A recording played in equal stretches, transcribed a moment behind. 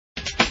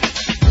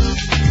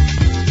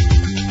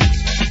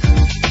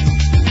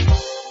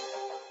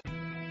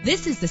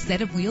This is the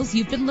set of wheels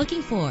you've been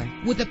looking for,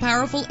 with a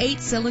powerful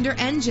 8-cylinder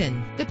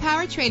engine. The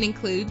powertrain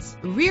includes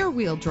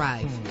rear-wheel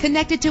drive,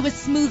 connected to a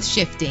smooth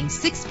shifting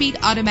 6-speed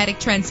automatic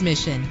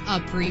transmission.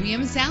 A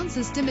premium sound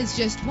system is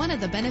just one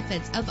of the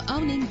benefits of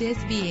owning this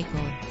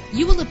vehicle.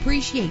 You will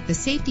appreciate the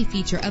safety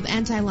feature of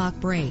anti-lock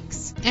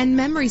brakes, and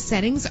memory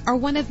settings are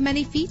one of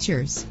many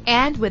features.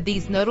 And with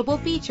these notable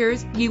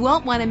features, you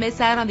won't want to miss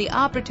out on the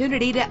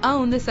opportunity to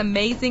own this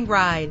amazing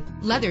ride.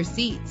 Leather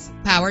seats,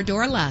 power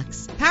door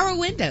locks, power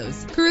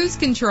windows, cruise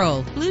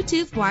control,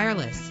 Bluetooth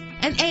wireless,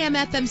 an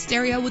AM/FM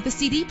stereo with a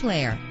CD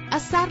player, a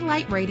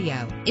satellite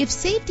radio. If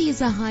safety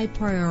is a high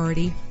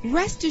priority,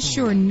 rest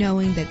assured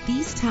knowing that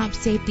these top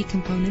safety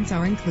components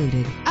are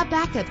included: a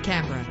backup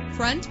camera,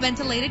 front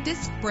ventilated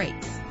disc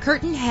brakes,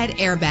 curtain head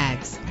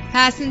airbags,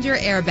 passenger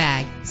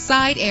airbag,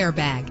 side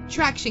airbag,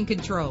 traction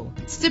control,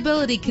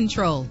 stability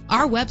control.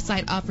 Our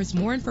website offers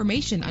more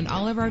information on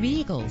all of our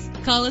vehicles.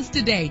 Call us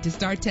today to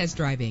start test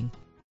driving.